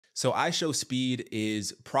So ISHOWSPEED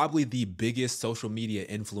is probably the biggest social media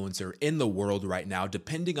influencer in the world right now,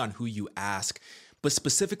 depending on who you ask, but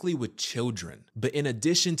specifically with children. But in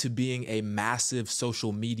addition to being a massive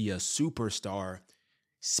social media superstar,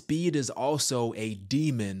 Speed is also a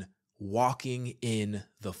demon walking in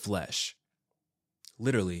the flesh.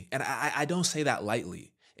 Literally. And I don't say that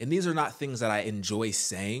lightly. And these are not things that I enjoy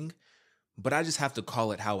saying, but I just have to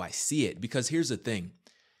call it how I see it. Because here's the thing.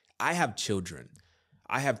 I have children.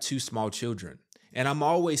 I have 2 small children. And I'm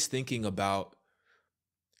always thinking about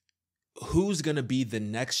who's going to be the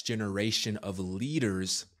next generation of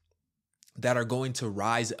leaders that are going to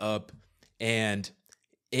rise up and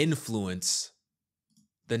influence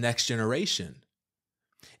the next generation.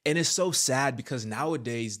 And it's so sad because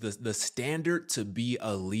nowadays the standard to be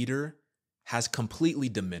a leader has completely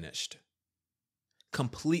diminished.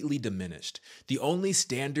 Completely diminished. The only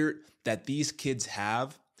standard that these kids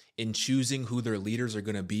have in choosing who their leaders are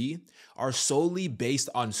going to be are solely based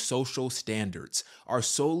on social standards, are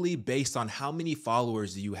solely based on how many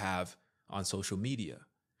followers do you have on social media?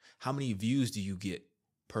 How many views do you get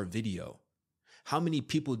per video? How many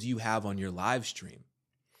people do you have on your live stream?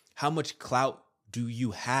 How much clout do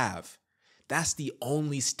you have? That's the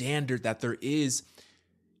only standard that there is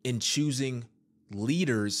in choosing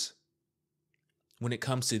leaders when it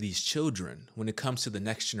comes to these children, when it comes to the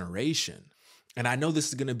next generation. And I know this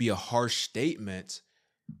is going to be a harsh statement,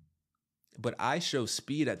 but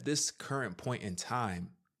ISHOWSPEED at this current point in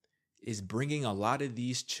time is bringing a lot of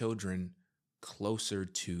these children closer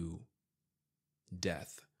to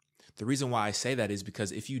death. The reason why I say that is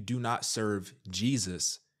because if you do not serve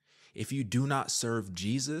Jesus,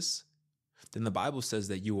 then the Bible says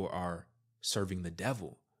that you are serving the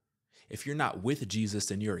devil. If you're not with Jesus,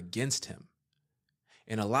 then you're against him.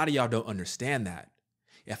 And a lot of y'all don't understand that.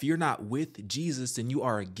 If you're not with Jesus, then you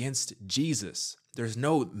are against Jesus. There's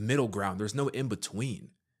no middle ground. There's no in between.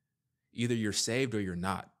 Either you're saved or you're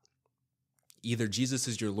not. Either Jesus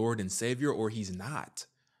is your Lord and Savior or he's not.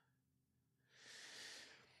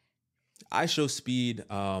 ISHOWSPEED,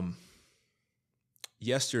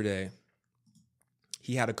 yesterday,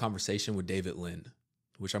 he had a conversation with Lynn,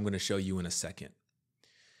 which I'm going to show you in a second.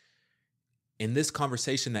 In this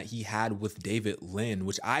conversation that he had with Lynn,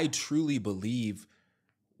 which I truly believe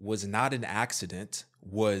was not an accident,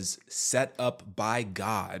 was set up by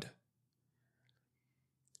God.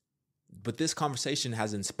 But this conversation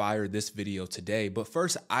has inspired this video today. But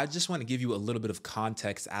first, I just want to give you a little bit of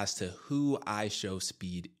context as to who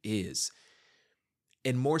ISHOWSPEED is.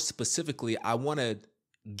 And more specifically, I want to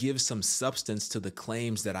give some substance to the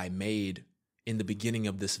claims that I made in the beginning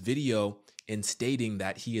of this video in stating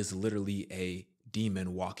that he is literally a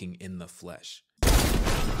demon walking in the flesh.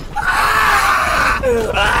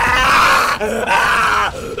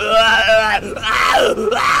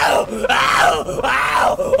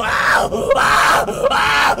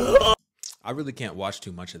 I really can't watch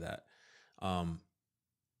too much of that.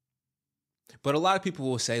 But a lot of people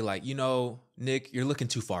will say, like, you know, Nick, you're looking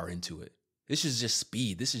too far into it. This is just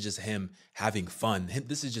speed. This is just him having fun.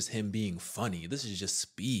 This is just him being funny. This is just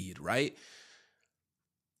speed, right?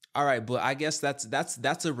 All right, but I guess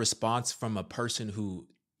that's a response from a person who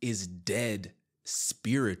is dead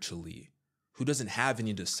spiritually, who doesn't have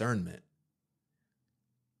any discernment.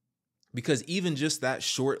 Because even just that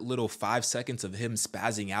short little 5 seconds of him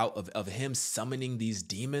spazzing out, of him summoning these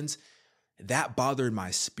demons, that bothered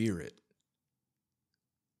my spirit.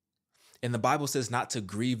 And the Bible says not to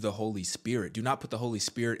grieve the Holy Spirit. Do not put the Holy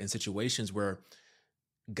Spirit in situations where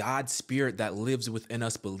God's Spirit that lives within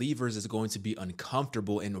us believers is going to be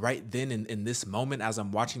uncomfortable. And right then in this moment, as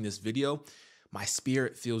I'm watching this video, my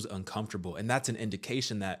spirit feels uncomfortable. And that's an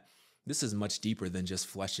indication that this is much deeper than just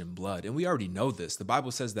flesh and blood. And we already know this. The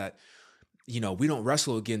Bible says that, you know, we don't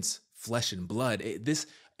wrestle against flesh and blood.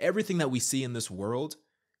 Everything that we see in this world,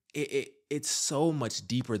 it's so much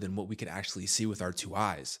deeper than what we can actually see with our 2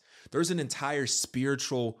 eyes. There's an entire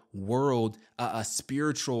spiritual world, a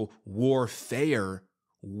spiritual warfare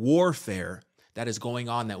that is going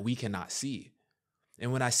on that we cannot see.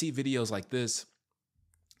 And when I see videos like this,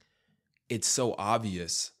 it's so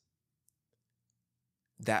obvious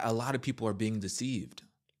that a lot of people are being deceived.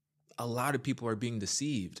 A lot of people are being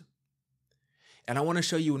deceived. And I want to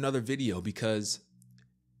show you another video because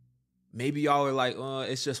maybe y'all are like, oh,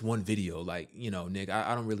 it's just one video. Like, you know, Nick,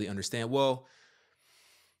 I don't really understand. Well,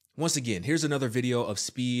 once again, here's another video of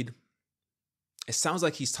Speed. It sounds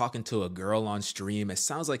like he's talking to a girl on stream. It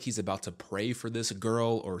sounds like he's about to pray for this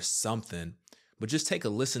girl or something. But just take a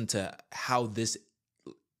listen to how this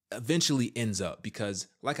eventually ends up. Because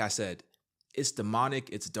like I said, it's demonic,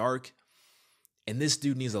 it's dark, And this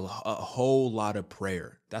dude needs a whole lot of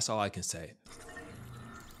prayer. That's all I can say.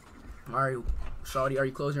 All right, Shawty, are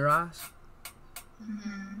you closing your eyes?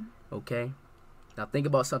 Mm-hmm. Okay. Now think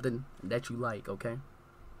about something that you like, okay?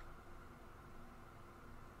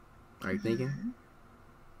 Are you thinking?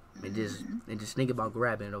 And just think about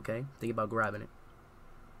grabbing it, okay? Think about grabbing it.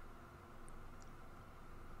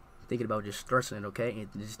 Thinking about just thrusting it, okay? And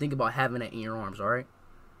just think about having it in your arms, all right?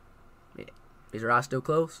 Is your eyes still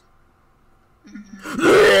closed?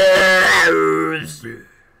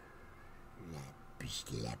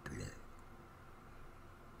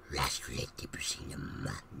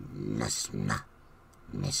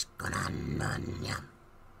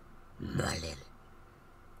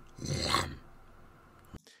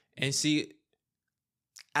 And see,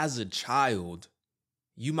 as a child,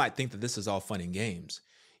 you might think that this is all fun and games.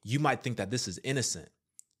 You might think that this is innocent.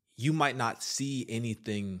 You might not see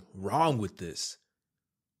anything wrong with this.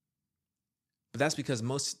 But that's because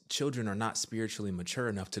most children are not spiritually mature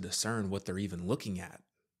enough to discern what they're even looking at.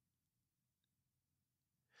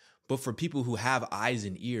 But for people who have eyes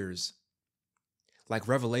and ears, like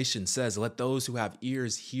Revelation says, let those who have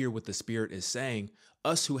ears hear what the Spirit is saying.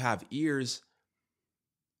 Us who have ears,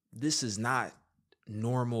 this is not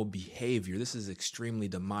normal behavior. This is extremely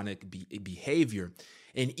demonic behavior.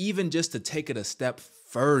 And even just to take it a step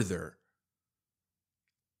further,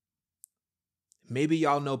 maybe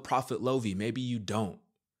y'all know Prophet Lovy, maybe you don't.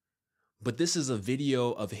 But this is a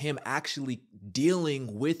video of him actually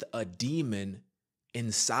dealing with a demon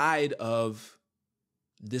inside of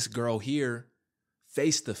this girl here,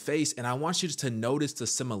 face to face. And I want you to notice the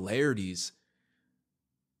similarities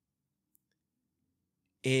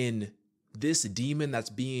in this demon that's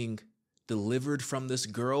being delivered from this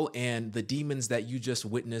girl and the demons that you just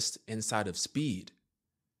witnessed inside of Speed.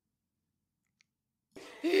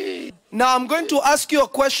 Now I'm going to ask you a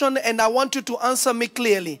question and I want you to answer me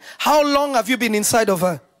clearly. How long have you been inside of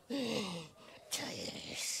her? 2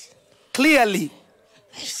 years. Clearly.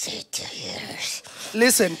 I said 2 years.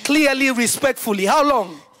 Listen, clearly, respectfully. How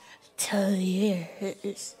long? 2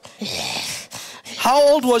 years. How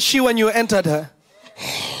old was she when you entered her?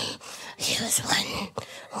 She was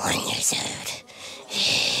one years old.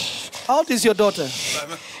 How old is your daughter?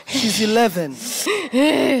 11. She's 11.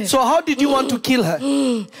 So how did you want to kill her?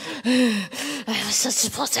 I was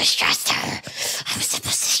supposed to stress her. I was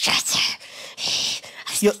supposed to stress her. I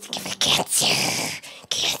was supposed to give her cancer.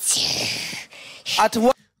 Cancer. At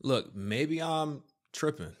what? Look, maybe I'm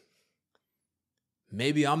tripping.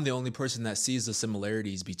 Maybe I'm the only person that sees the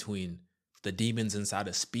similarities between the demons inside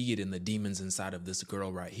of Speed and the demons inside of this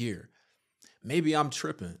girl right here. Maybe I'm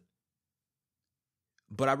tripping.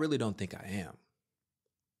 But I really don't think I am.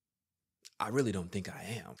 I really don't think I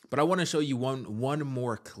am. But I want to show you one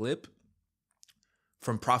more clip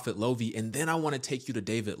from Prophet Lovy, and then I want to take you to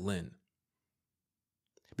David Lynn.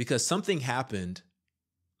 Because something happened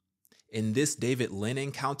in this David Lynn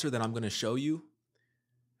encounter that I'm going to show you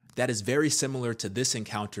that is very similar to this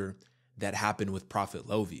encounter that happened with Prophet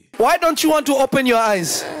Lovy. Why don't you want to open your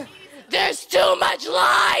eyes? There's too much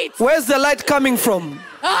light. Where's the light coming from?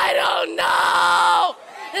 I don't know.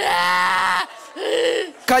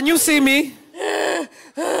 Can you see me?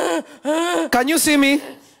 Can you see me?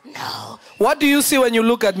 No. What do you see when you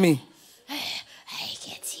look at me? I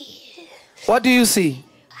can't see. What do you see?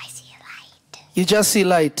 I see light. You just see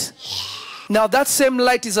light. Now that same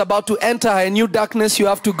light is about to enter a new darkness. You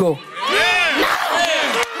have to go.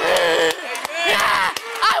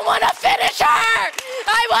 I want to finish her.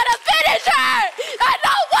 I want to finish her. I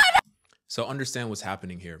don't want to. So understand what's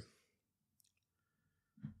happening here.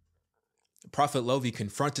 Prophet Lovy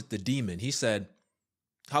confronted the demon. He said,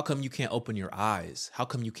 how come you can't open your eyes? How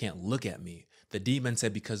come you can't look at me? The demon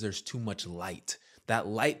said, because there's too much light. That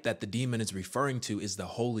light that the demon is referring to is the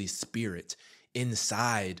Holy Spirit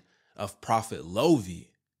inside of Prophet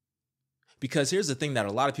Lovy. Because here's the thing that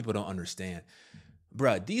a lot of people don't understand.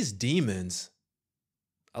 Bruh, these demons,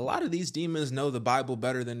 a lot of these demons know the Bible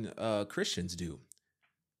better than Christians do.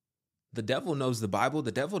 The devil knows the Bible.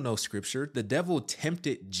 The devil knows scripture. The devil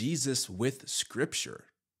tempted Jesus with scripture.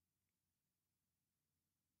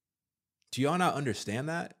 Do y'all not understand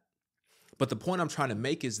that? But the point I'm trying to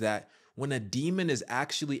make is that when a demon is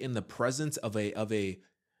actually in the presence of a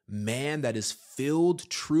man that is filled,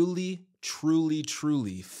 truly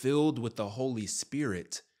filled with the Holy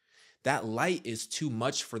Spirit, that light is too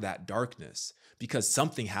much for that darkness because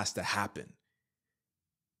something has to happen.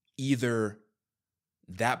 Either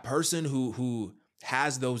that person who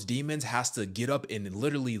has those demons has to get up and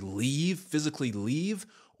literally leave, physically leave,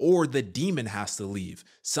 or the demon has to leave.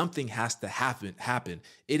 Something has to happen.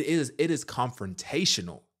 It is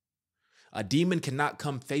confrontational. A demon cannot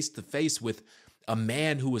come face to face with a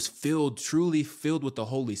man who is filled, truly filled with the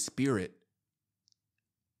Holy Spirit.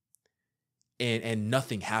 And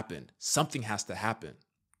nothing happened. Something has to happen.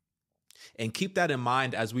 And keep that in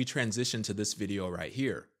mind as we transition to this video right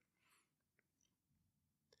here.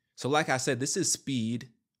 So like I said, this is Speed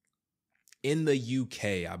in the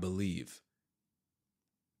UK, I believe.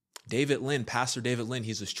 David Lynn, Pastor David Lynn,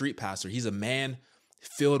 he's a street pastor. He's a man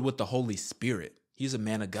filled with the Holy Spirit. He's a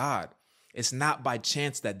man of God. It's not by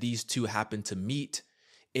chance that these two happen to meet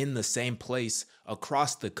in the same place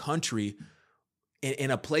across the country,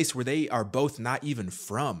 in a place where they are both not even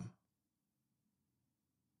from.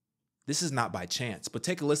 This is not by chance, but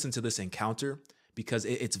take a listen to this encounter because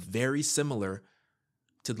it's very similar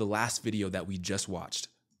to the last video that we just watched.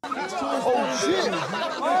 Oh shit!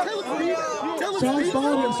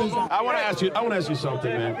 I want to ask you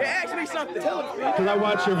something, man. Yeah, ask me something. Because I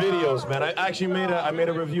watch your videos, man. I actually made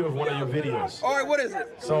a review of one of your videos. All right, what is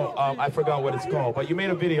it? So I forgot what it's called, but you made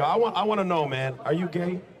a video. I want to know, man. Are you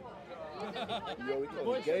gay? Yo, we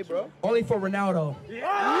call you gay, bro. Only for Ronaldo.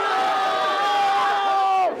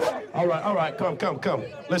 All right. Come.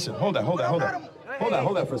 Listen, hold that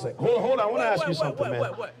for a second. Hold on. I want to ask you something, man.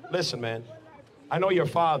 What? Listen, man. I know your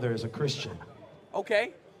father is a Christian.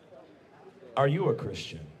 Okay. Are you a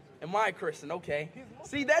Christian? Am I a Christian? Okay.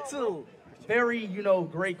 See, that's a very,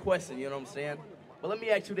 great question, you know what I'm saying? But let me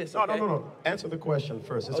ask you this, okay? No. Answer the question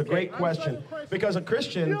first. It's a great question because a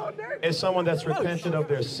Christian is someone that's repented of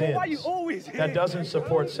their sins, that doesn't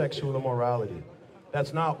support sexual immorality,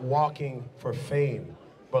 that's not walking for fame,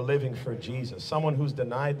 but living for Jesus. Someone who's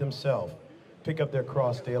denied themselves, pick up their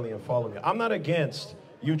cross daily and follow me. I'm not against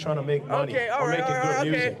you trying to make money or making good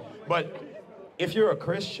music, but if you're a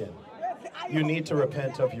Christian, you need to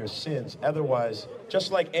repent of your sins. Otherwise,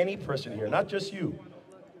 just like any person here, not just you,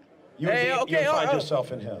 you'll find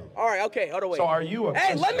yourself in hell. All right, okay, hold on, wait. So are you a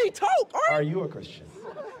Christian? Hey, let me talk, all right? Are you a Christian?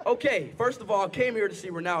 Okay, first of all, I came here to see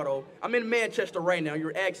Ronaldo. I'm in Manchester right now.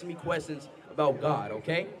 You're asking me questions about God,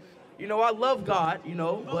 okay? I love God,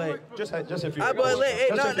 but... Just if you're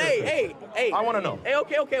Hey. I want to know. Hey,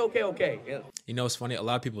 okay. Yeah. It's funny. A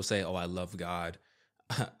lot of people say, oh, I love God.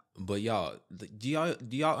 But y'all, do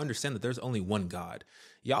y'all understand that there's only one God?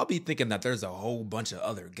 Y'all be thinking that there's a whole bunch of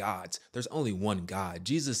other gods. There's only one God.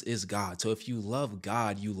 Jesus is God. So if you love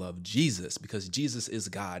God, you love Jesus because Jesus is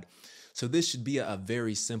God. So this should be a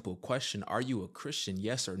very simple question. Are you a Christian?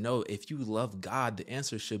 Yes or no? If you love God, the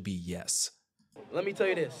answer should be yes. Let me tell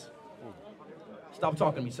you this. Stop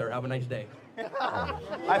talking to me, sir. Have a nice day.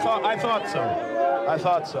 I thought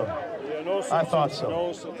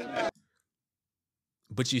so.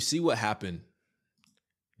 But you see what happened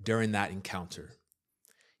during that encounter.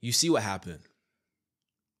 You see what happened.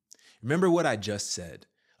 Remember what I just said.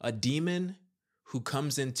 A demon who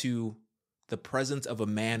comes into the presence of a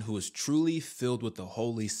man who is truly filled with the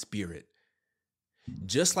Holy Spirit.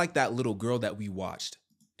 Just like that little girl that we watched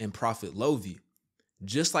in Prophet Lovi.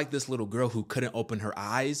 Just like this little girl who couldn't open her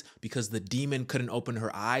eyes because the demon couldn't open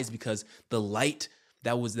her eyes because the light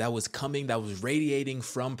that was radiating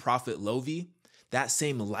from Prophet Lovi, that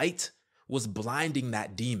same light was blinding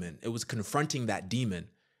that demon. It was confronting that demon.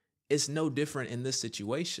 It's no different in this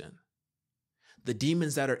situation. The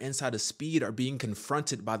demons that are inside of Speed are being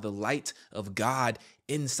confronted by the light of God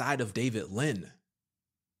inside of David Lynn.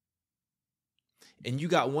 And you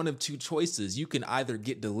got one of two choices. You can either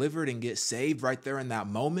get delivered and get saved right there in that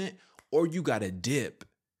moment, or you got to dip.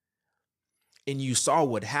 And you saw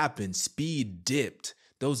what happened. Speed dipped.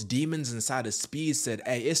 Those demons inside of Speed said,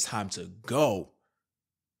 hey, it's time to go.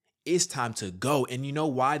 It's time to go. And you know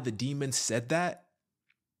why the demons said that?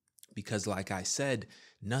 Because like I said,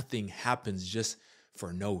 nothing happens just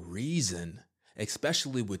for no reason,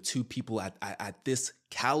 especially with two people at this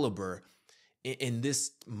caliber. In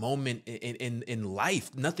this moment in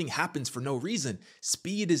life, nothing happens for no reason.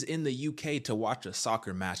 Speed is in the UK to watch a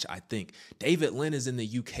soccer match, I think. David Lynn is in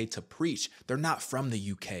the UK to preach. They're not from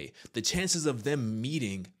the UK. The chances of them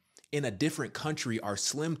meeting in a different country are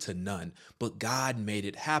slim to none, but God made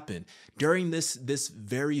it happen. During this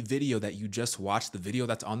very video that you just watched, the video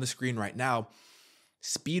that's on the screen right now,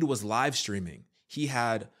 Speed was live streaming. He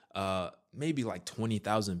had maybe like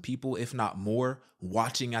 20,000 people, if not more,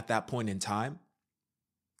 watching at that point in time.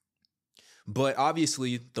 But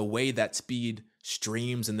obviously, the way that Speed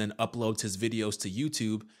streams and then uploads his videos to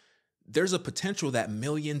YouTube, there's a potential that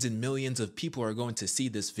millions and millions of people are going to see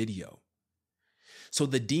this video. So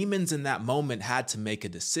the demons in that moment had to make a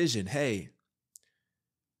decision. Hey,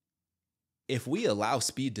 if we allow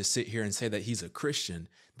Speed to sit here and say that he's a Christian,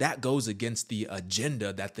 that goes against the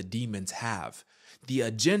agenda that the demons have. The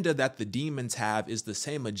agenda that the demons have is the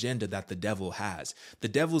same agenda that the devil has. The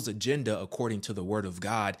devil's agenda, according to the word of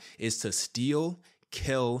God, is to steal,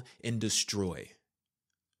 kill, and destroy.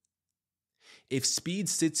 If Speed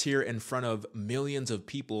sits here in front of millions of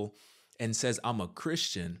people and says, I'm a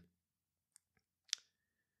Christian,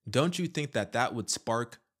 don't you think that that would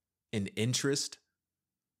spark an interest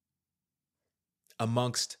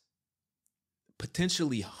amongst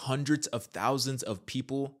potentially hundreds of thousands of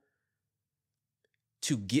people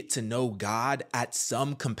to get to know God at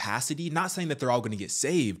some capacity? Not saying that they're all going to get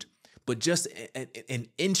saved, but just an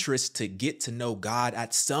interest to get to know God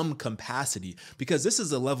at some capacity, because this is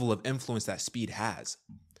the level of influence that Speed has.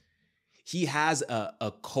 He has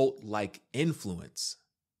a cult-like influence.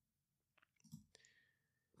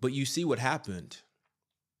 But you see what happened.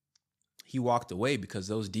 He walked away because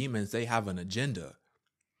those demons, they have an agenda.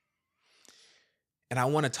 And I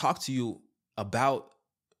want to talk to you about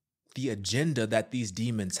the agenda that these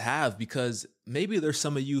demons have, because maybe there's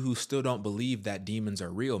some of you who still don't believe that demons are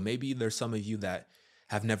real. Maybe there's some of you that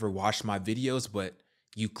have never watched my videos, but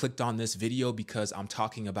you clicked on this video because I'm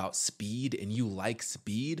talking about Speed and you like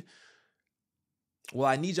Speed. Well,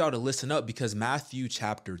 I need y'all to listen up, because Matthew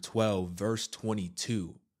chapter 12, verse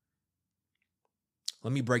 22.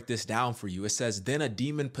 Let me break this down for you. It says, then a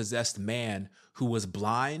demon-possessed man who was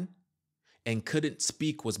blind and couldn't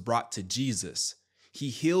speak was brought to Jesus. He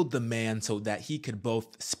healed the man so that he could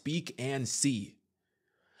both speak and see.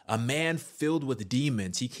 A man filled with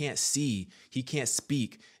demons, he can't see, he can't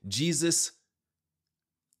speak. Jesus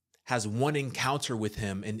has one encounter with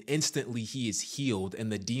him and instantly he is healed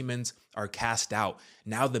and the demons are cast out.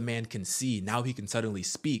 Now the man can see, now he can suddenly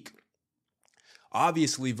speak.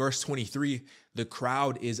 Obviously, verse 23, the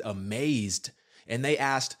crowd is amazed and they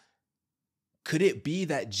asked, could it be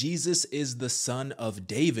that Jesus is the son of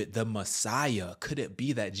David, the Messiah? Could it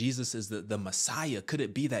be that Jesus is the Messiah? Could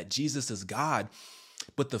it be that Jesus is God?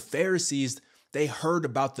 But the Pharisees, they heard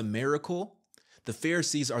about the miracle. The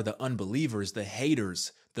Pharisees are the unbelievers, the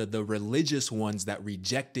haters, the religious ones that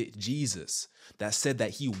rejected Jesus, that said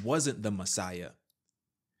that he wasn't the Messiah.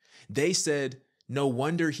 They said, no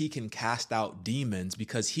wonder he can cast out demons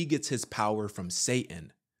because he gets his power from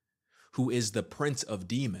Satan, who is the prince of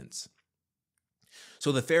demons.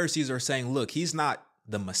 So the Pharisees are saying, look, he's not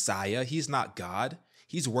the Messiah. He's not God.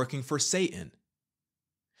 He's working for Satan.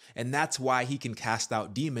 And that's why he can cast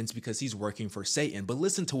out demons, because he's working for Satan. But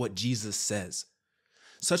listen to what Jesus says.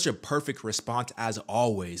 Such a perfect response as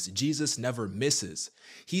always. Jesus never misses.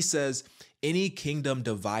 He says, any kingdom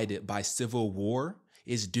divided by civil war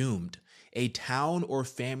is doomed. A town or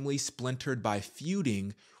family splintered by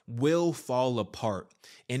feuding will fall apart.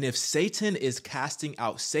 And if Satan is casting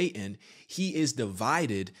out Satan, he is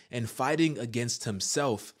divided and fighting against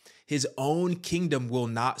himself. His own kingdom will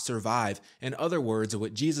not survive. In other words,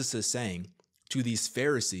 what Jesus is saying to these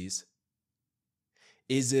Pharisees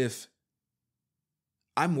is if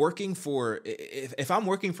I'm working for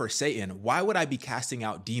Satan, why would I be casting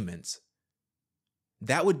out demons?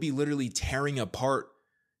 That would be literally tearing apart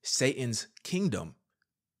Satan's kingdom.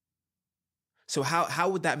 So how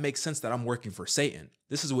would that make sense that I'm working for Satan?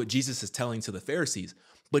 This is what Jesus is telling to the Pharisees.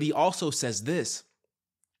 But he also says this.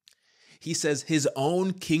 He says his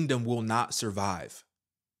own kingdom will not survive.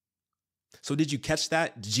 So did you catch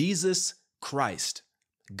that? Jesus Christ,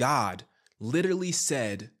 God, literally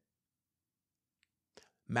said,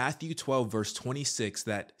 Matthew 12, verse 26,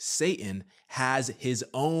 that Satan has his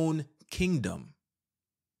own kingdom.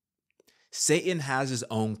 Satan has his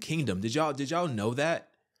own kingdom. Did y'all know that?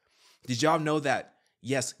 Did y'all know that,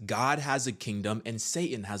 yes, God has a kingdom and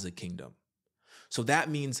Satan has a kingdom? So that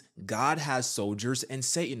means God has soldiers and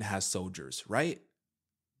Satan has soldiers, right?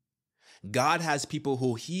 God has people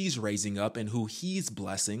who he's raising up and who he's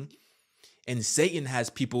blessing, and Satan has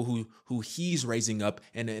people who he's raising up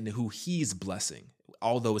and who he's blessing.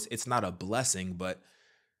 Although it's not a blessing, but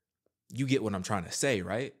you get what I'm trying to say,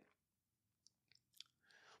 right?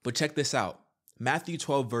 But check this out. Matthew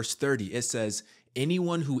 12, verse 30, it says,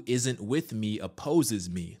 anyone who isn't with me opposes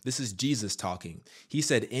me. This is Jesus talking. He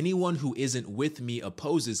said, anyone who isn't with me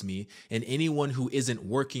opposes me, and anyone who isn't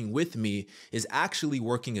working with me is actually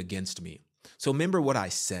working against me. So remember what I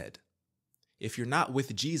said. If you're not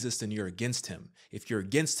with Jesus, then you're against him. If you're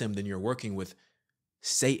against him, then you're working with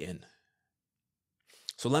Satan.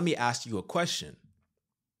 So let me ask you a question.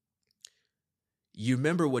 You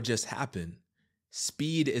remember what just happened?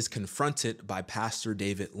 Speed is confronted by Pastor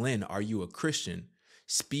David Lynn. Are you a Christian?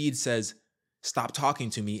 Speed says, stop talking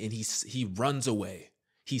to me. And he runs away.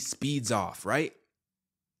 He speeds off, right?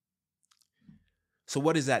 So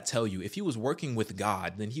what does that tell you? If he was working with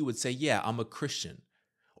God, then he would say, yeah, I'm a Christian.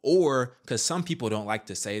 Or because some people don't like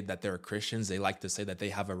to say that they're Christians, they like to say that they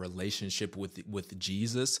have a relationship with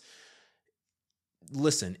Jesus.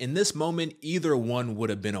 Listen, in this moment, either one would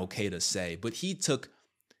have been okay to say, but he took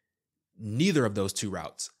neither of those two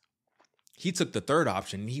routes. He took the third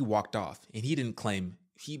option and he walked off, and he didn't claim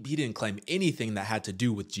anything that had to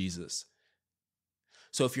do with Jesus.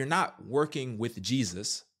 So if you're not working with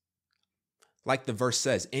Jesus, like the verse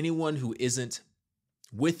says, anyone who isn't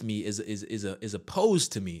with me is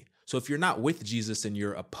opposed to me. So if you're not with Jesus, then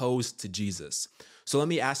you're opposed to Jesus. So let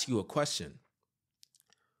me ask you a question.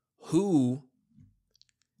 Who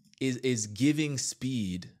is giving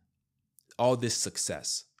Speed all this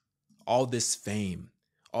success, all this fame,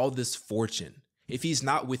 all this fortune? If he's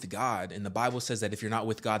not with God, and the Bible says that if you're not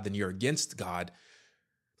with God, then you're against God,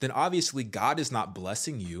 then obviously God is not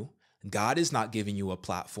blessing you. God is not giving you a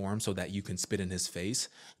platform so that you can spit in his face.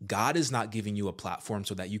 God is not giving you a platform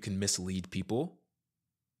so that you can mislead people.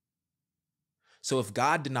 So if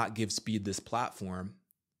God did not give Speed this platform,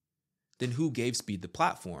 then who gave Speed the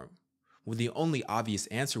platform? Well, the only obvious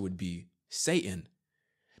answer would be Satan.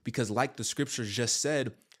 Because like the scriptures just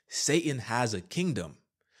said, Satan has a kingdom.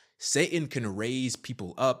 Satan can raise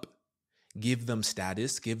people up, give them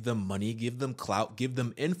status, give them money, give them clout, give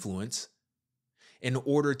them influence in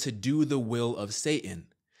order to do the will of Satan.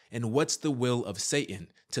 And what's the will of Satan?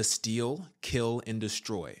 To steal, kill, and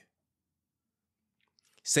destroy.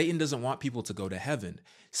 Satan doesn't want people to go to heaven.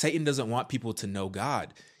 Satan doesn't want people to know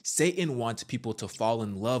God. Satan wants people to fall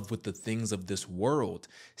in love with the things of this world.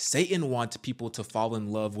 Satan wants people to fall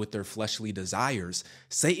in love with their fleshly desires.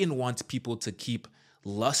 Satan wants people to keep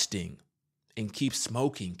lusting and keep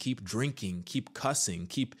smoking, keep drinking, keep cussing,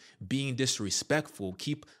 keep being disrespectful,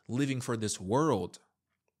 keep living for this world.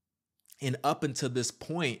 And up until this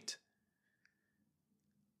point,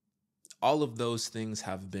 all of those things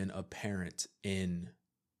have been apparent in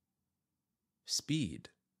Speed.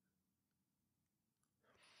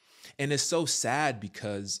 And it's so sad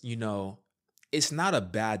because, it's not a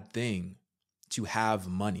bad thing to have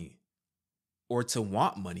money or to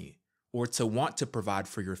want money or to want to provide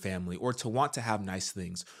for your family or to want to have nice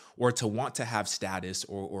things or to want to have status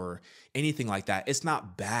or anything like that. It's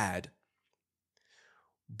not bad.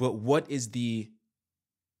 But what is the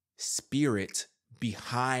spirit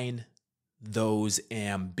behind those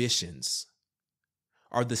ambitions?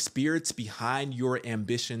 Are the spirits behind your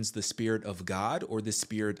ambitions the spirit of God or the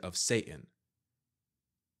spirit of Satan?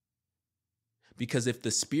 Because if the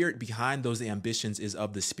spirit behind those ambitions is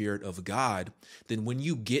of the spirit of God, then when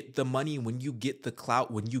you get the money, when you get the clout,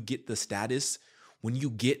 when you get the status, when you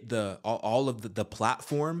get all of the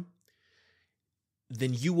platform,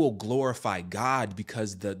 then you will glorify God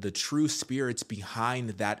because the true spirits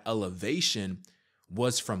behind that elevation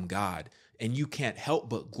was from God, and you can't help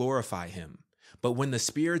but glorify him. But when the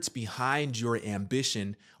spirits behind your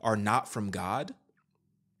ambition are not from God,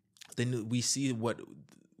 then we see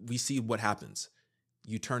what happens.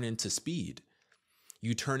 You turn into Speed.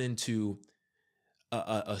 You turn into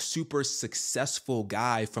a super successful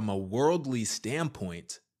guy from a worldly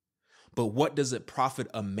standpoint. But what does it profit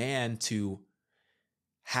a man to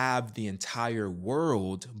have the entire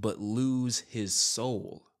world but lose his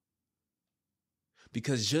soul?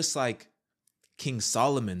 Because just like King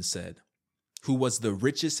Solomon said, who was the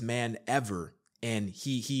richest man ever, and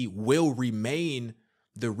he will remain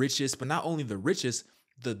the richest, but not only the richest,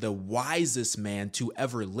 the wisest man to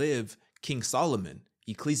ever live, King Solomon,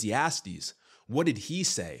 Ecclesiastes. What did he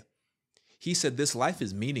say? He said, this life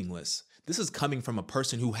is meaningless. This is coming from a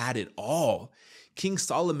person who had it all. King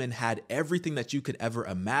Solomon had everything that you could ever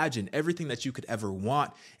imagine, everything that you could ever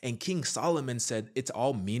want. And King Solomon said, it's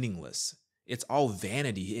all meaningless. It's all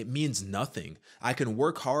vanity. It means nothing. I can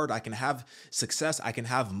work hard. I can have success. I can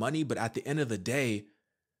have money. But at the end of the day,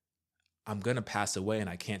 I'm going to pass away and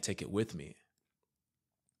I can't take it with me.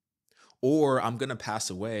 Or I'm going to pass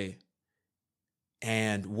away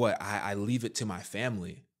and I leave it to my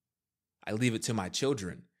family. I leave it to my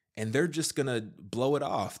children. And they're just going to blow it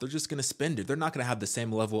off. They're just going to spend it. They're not going to have the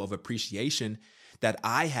same level of appreciation that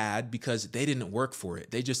I had because they didn't work for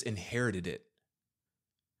it. They just inherited it.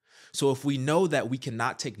 So if we know that we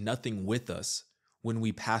cannot take nothing with us when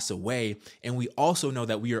we pass away, and we also know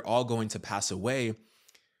that we are all going to pass away,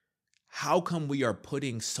 how come we are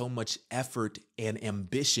putting so much effort and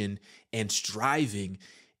ambition and striving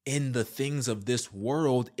in the things of this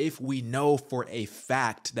world if we know for a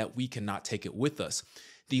fact that we cannot take it with us?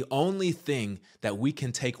 The only thing that we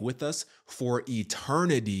can take with us for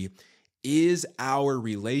eternity is our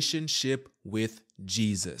relationship with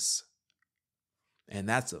Jesus. And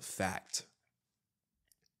that's a fact.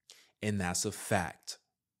 and that's a fact.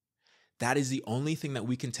 That is the only thing that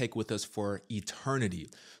we can take with us for eternity.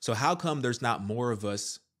 So how come there's not more of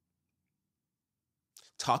us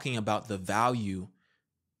talking about the value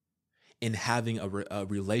in having a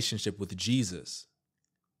relationship with Jesus?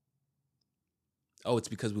 Oh, it's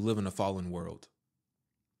because we live in a fallen world.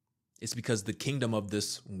 It's because the kingdom of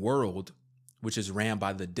this world, which is ran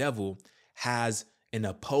by the devil, has an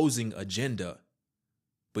opposing agenda,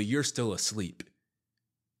 but you're still asleep.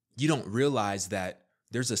 You don't realize that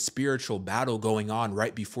there's a spiritual battle going on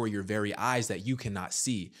right before your very eyes that you cannot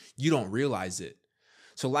see. You don't realize it.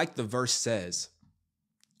 So like the verse says,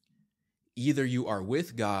 either you are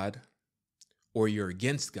with God or you're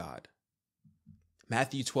against God.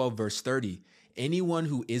 Matthew 12, verse 30, anyone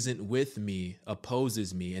who isn't with me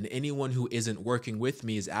opposes me, and anyone who isn't working with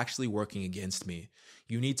me is actually working against me.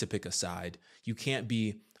 You need to pick a side. You can't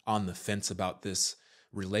be on the fence about this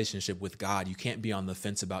relationship with God. You can't be on the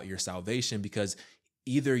fence about your salvation, because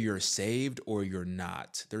either you're saved or you're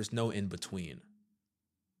not. There's no in between.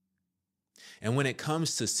 And when it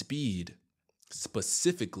comes to speed,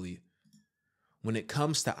 specifically, when it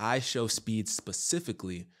comes to ISHOWSPEED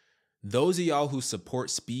specifically, those of y'all who support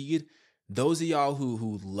Speed, those of y'all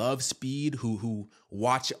who love Speed, who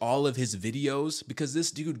watch all of his videos, because this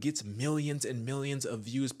dude gets millions and millions of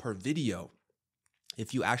views per video.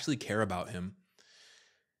 If you actually care about him,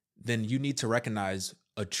 then you need to recognize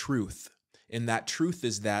a truth. And that truth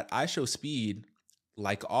is that ISHOWSPEED,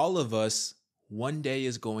 like all of us, one day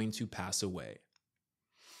is going to pass away.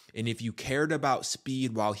 And if you cared about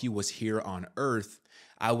Speed while he was here on earth,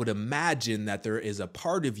 I would imagine that there is a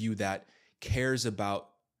part of you that cares about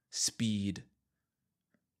Speed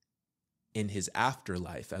in his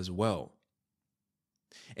afterlife as well.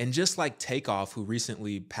 And just like Takeoff, who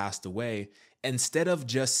recently passed away, instead of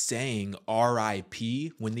just saying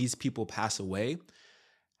RIP when these people pass away,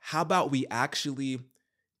 how about we actually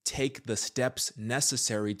take the steps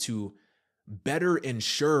necessary to better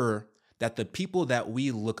ensure that the people that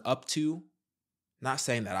we look up to, not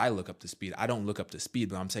saying that I look up to Speed, I don't look up to Speed,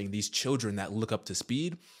 but I'm saying these children that look up to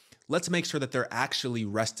Speed, let's make sure that they're actually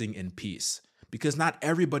resting in peace, because not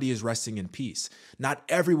everybody is resting in peace. Not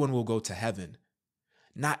everyone will go to heaven.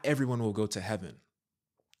 Not everyone will go to heaven.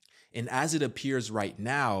 And as it appears right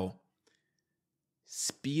now,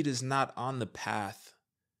 Speed is not on the path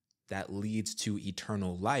that leads to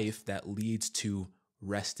eternal life, that leads to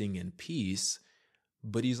resting in peace,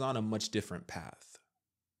 but he's on a much different path.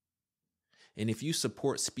 And if you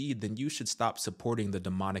support Speed, then you should stop supporting the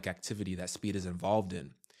demonic activity that Speed is involved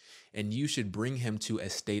in. And you should bring him to a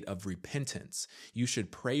state of repentance. You should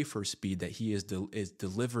pray for Speed that he is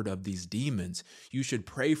delivered of these demons. You should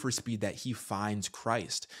pray for Speed that he finds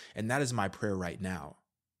Christ. And that is my prayer right now,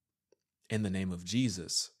 in the name of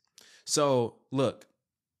Jesus. So look,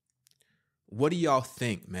 what do y'all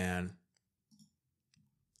think, man?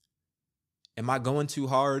 Am I going too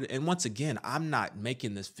hard? And once again, I'm not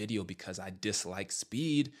making this video because I dislike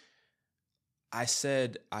Speed. I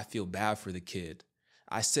said I feel bad for the kid.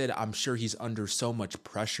 I said I'm sure he's under so much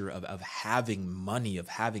pressure of having money, of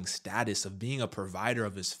having status, of being a provider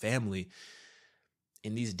of his family.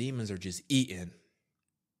 And these demons are just eating.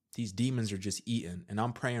 These demons are just eating. And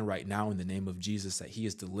I'm praying right now in the name of Jesus that he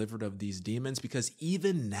is delivered of these demons, because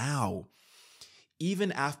even now,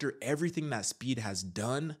 even after everything that Speed has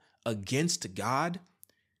done against God,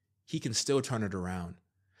 he can still turn it around.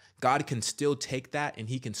 God can still take that and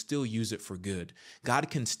he can still use it for good.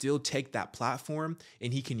 God can still take that platform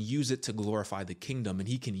and he can use it to glorify the kingdom, and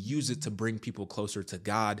he can use it to bring people closer to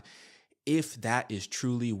God if that is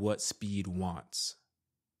truly what Speed wants.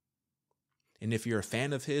 And if you're a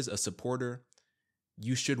fan of his, a supporter,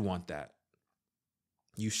 you should want that.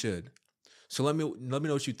 You should. So let me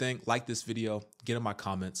know what you think. Like this video, get in my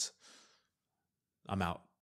comments. I'm out.